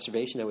just an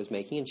observation I was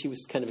making, and she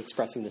was kind of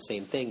expressing the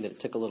same thing, that it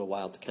took a little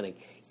while to kind of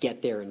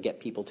get there and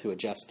get people to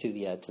adjust to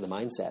the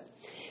mindset.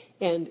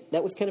 And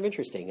that was kind of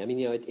interesting. I mean,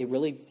 it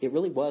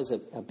really was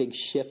a big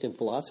shift in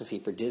philosophy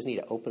for Disney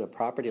to open a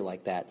property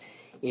like that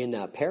in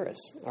Paris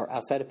or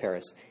outside of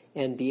Paris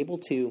and be able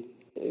to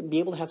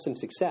have some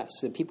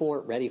success. And people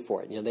weren't ready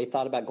for it. They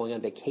thought about going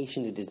on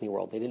vacation to Disney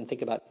World. They didn't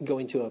think about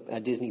going to a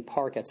Disney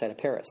park outside of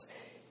Paris.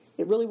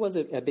 It really was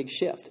a big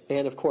shift.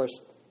 And of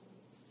course,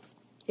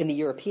 in the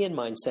European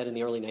mindset in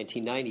the early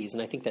 1990s,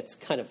 and I think that's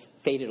kind of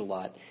faded a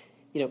lot.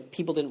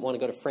 People didn't want to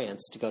go to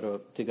France to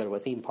go to a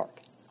theme park.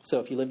 So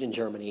if you lived in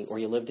Germany, or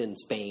you lived in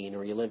Spain,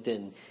 or you lived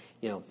in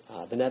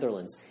the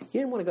Netherlands,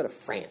 you didn't want to go to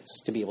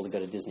France to be able to go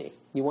to Disney.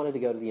 You wanted to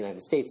go to the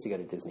United States to go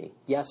to Disney.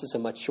 Yes, it's a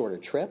much shorter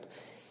trip,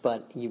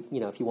 but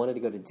if you wanted to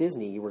go to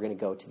Disney, you were going to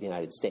go to the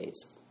United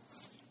States.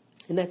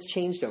 And that's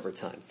changed over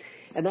time.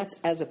 And that's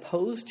as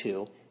opposed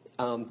to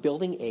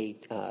building a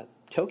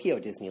Tokyo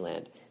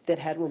Disneyland that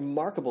had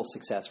remarkable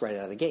success right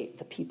out of the gate.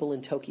 The people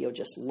in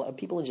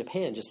people in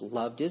Japan just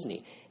love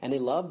Disney, and they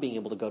love being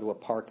able to go to a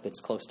park that's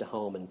close to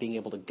home and being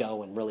able to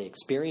go and really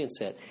experience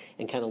it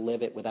and kind of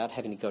live it without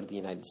having to go to the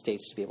United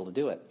States to be able to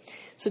do it.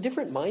 So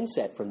different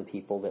mindset from the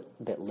people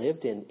that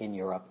lived in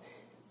Europe,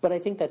 But I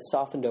think that's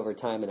softened over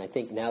time, and I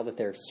think now that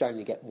they're starting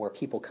to get more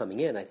people coming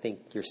in, I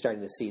think you're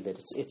starting to see that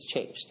it's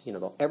changed.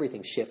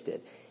 Everything's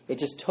shifted. It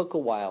just took a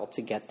while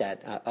to get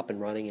that up and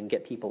running and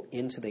get people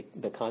into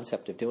the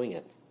concept of doing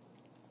it.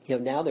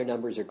 Now their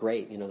numbers are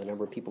great. The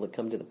number of people that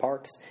come to the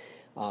parks,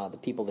 the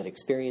people that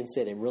experience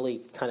it, and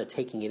really kind of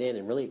taking it in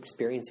and really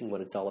experiencing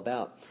what it's all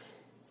about.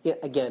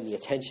 Again, the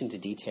attention to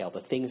detail, the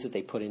things that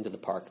they put into the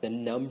park, the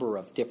number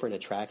of different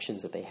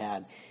attractions that they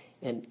had,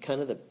 and kind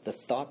of the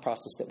thought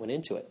process that went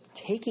into it.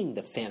 Taking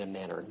the Phantom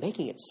Manor and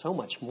making it so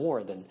much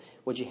more than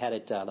what you had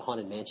at the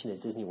Haunted Mansion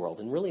at Disney World,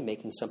 and really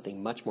making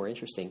something much more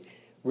interesting,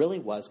 really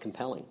was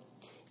compelling.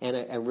 And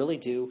I really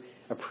do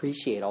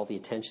appreciate all the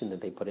attention that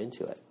they put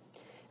into it.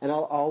 And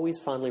I'll always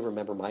fondly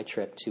remember my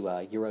trip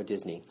to Euro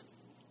Disney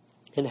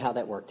and how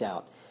that worked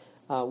out.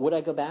 Would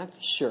I go back?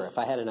 Sure. If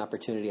I had an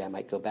opportunity, I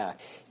might go back.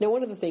 Now,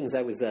 one of the things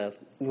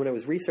when I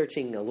was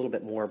researching a little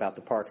bit more about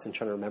the parks and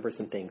trying to remember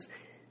some things,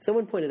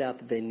 someone pointed out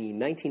that in the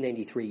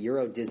 1993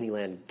 Euro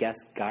Disneyland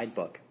Guest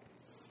Guidebook,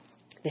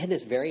 they had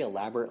this very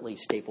elaborately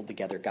stapled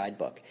together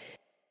guidebook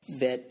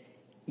that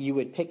you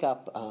would pick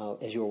up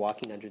as you were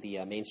walking under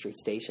the Main Street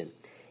station.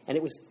 And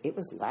it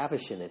was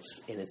lavish in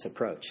its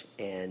approach,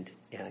 and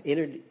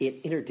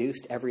it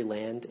introduced every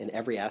land and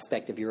every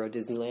aspect of Euro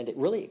Disneyland. It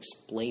really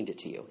explained it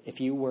to you.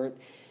 If you weren't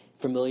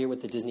familiar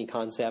with the Disney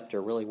concept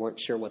or really weren't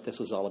sure what this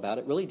was all about,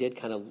 it really did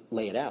kind of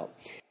lay it out.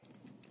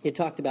 It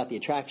talked about the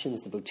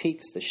attractions, the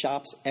boutiques, the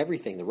shops,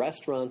 everything, the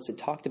restaurants. It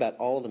talked about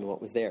all of them and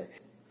what was there.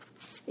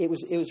 It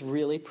was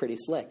really pretty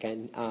slick,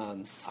 and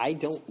I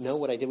don't know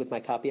what I did with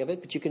my copy of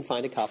it, but you can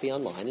find a copy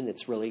online, and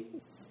it's really...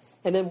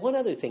 And then one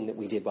other thing that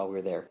we did while we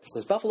were there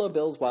was Buffalo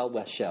Bill's Wild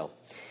West Show.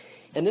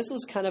 And this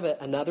was kind of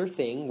another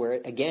thing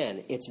where,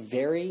 again, it's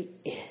very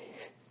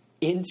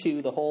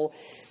into the whole,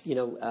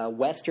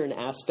 Western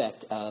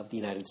aspect of the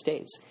United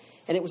States.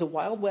 And it was a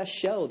Wild West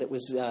show that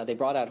was, they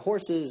brought out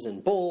horses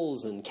and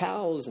bulls and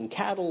cows and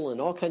cattle and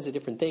all kinds of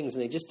different things.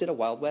 And they just did a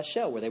Wild West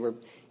show where they were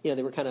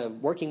kind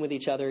of working with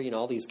each other.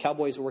 All these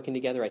cowboys were working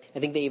together. I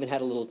think they even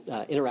had a little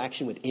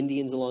interaction with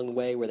Indians along the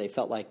way where they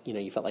felt like,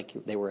 you felt like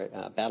they were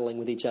battling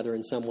with each other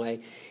in some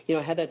way. It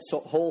had that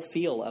whole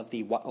feel of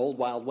the old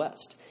Wild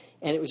West.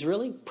 And it was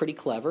really pretty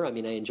clever. I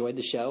mean, I enjoyed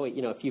the show.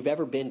 If you've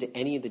ever been to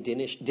any of the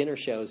dinner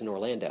shows in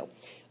Orlando,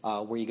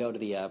 where you go to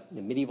the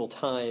medieval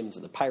times or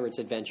the Pirates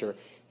Adventure,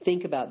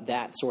 think about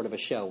that sort of a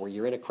show where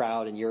you're in a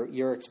crowd and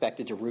you're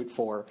expected to root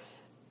for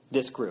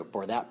this group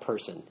or that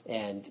person.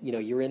 And,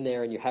 you're in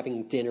there and you're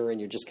having dinner and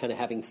you're just kind of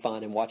having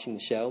fun and watching the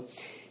show.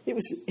 It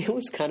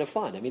was kind of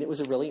fun. I mean, it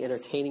was a really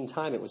entertaining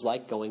time. It was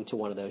like going to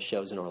one of those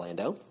shows in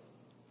Orlando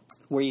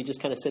where you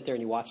just kind of sit there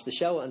and you watch the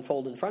show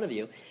unfold in front of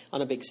you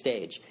on a big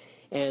stage.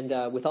 And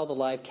with all the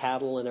live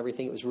cattle and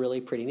everything, it was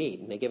really pretty neat.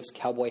 And they gave us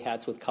cowboy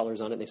hats with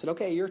colors on it. And they said,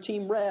 okay, you're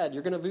Team Red.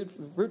 You're going to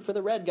root for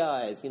the red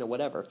guys,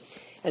 whatever.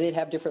 And they'd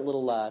have different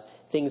little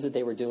things that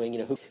they were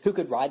doing, who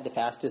could ride the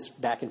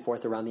fastest back and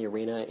forth around the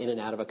arena, in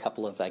and out of a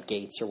couple of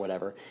gates or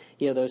whatever.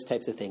 Those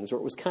types of things. Where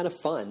it was kind of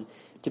fun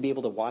to be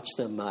able to watch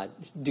them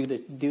do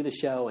the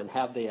show and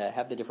have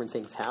the different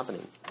things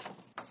happening.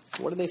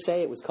 What did they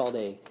say? It was called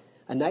a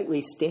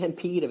nightly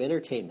stampede of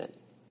entertainment.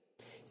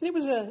 And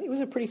it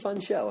was a pretty fun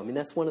show. I mean,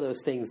 that's one of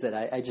those things that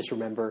I just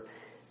remember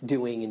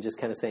doing and just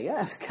kind of saying, it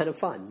was kind of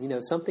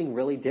fun. Something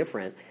really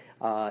different.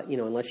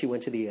 Unless you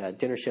went to the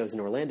dinner shows in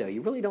Orlando,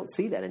 you really don't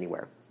see that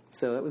anywhere.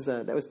 So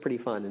that was pretty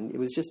fun, and it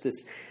was just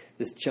this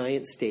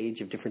giant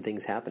stage of different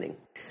things happening.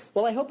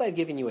 Well, I hope I've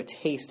given you a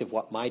taste of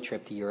what my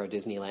trip to Euro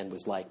Disneyland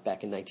was like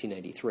back in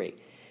 1993.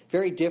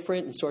 Very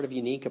different and sort of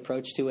unique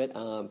approach to it.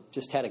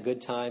 Just had a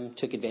good time,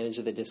 took advantage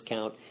of the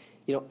discount.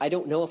 I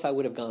don't know if I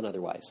would have gone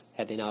otherwise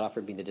had they not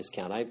offered me the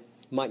discount. I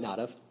might not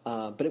have,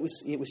 but it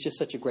was just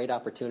such a great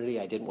opportunity.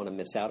 I didn't want to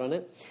miss out on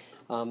it,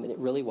 and it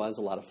really was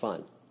a lot of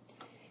fun.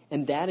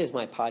 And that is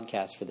my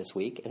podcast for this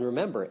week. And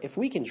remember, if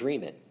we can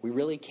dream it, we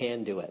really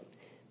can do it.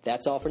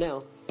 That's all for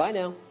now. Bye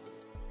now.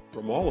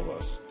 From all of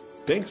us,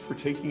 thanks for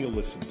taking a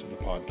listen to the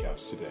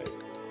podcast today.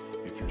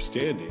 If you're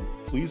standing,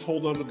 please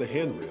hold onto the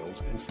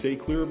handrails and stay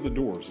clear of the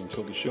doors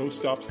until the show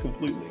stops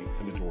completely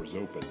and the doors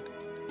open.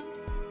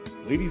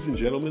 Ladies and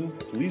gentlemen,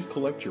 please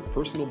collect your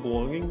personal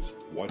belongings,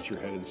 watch your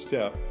head and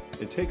step,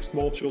 and take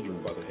small children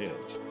by the hand.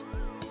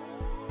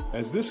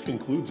 As this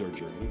concludes our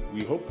journey,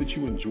 we hope that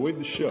you enjoyed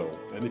the show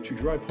and that you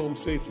drive home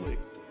safely.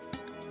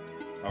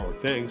 Our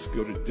thanks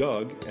go to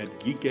Doug at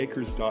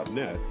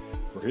geekacres.net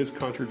for his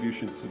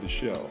contributions to the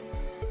show,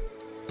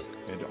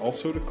 and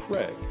also to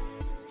Craig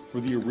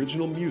for the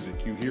original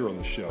music you hear on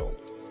the show.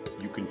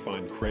 You can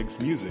find Craig's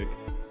music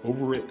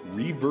over at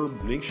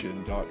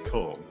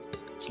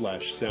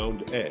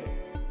reverbnation.com/sounda.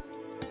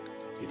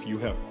 If you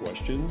have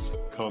questions,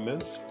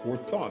 comments, or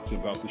thoughts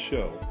about the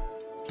show,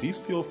 please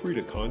feel free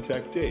to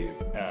contact Dave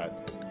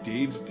at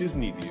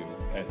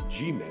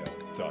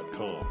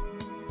davesdisneyview@gmail.com.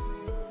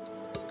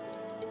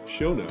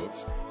 Show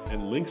notes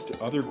and links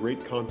to other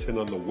great content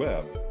on the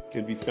web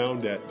can be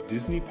found at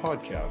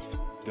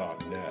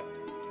disneypodcast.net.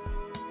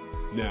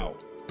 Now,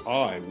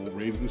 I will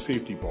raise the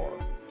safety bar,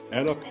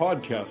 and a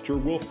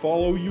podcaster will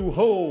follow you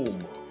home.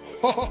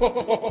 Ha ha ha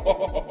ha ha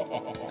ha ha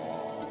ha ha.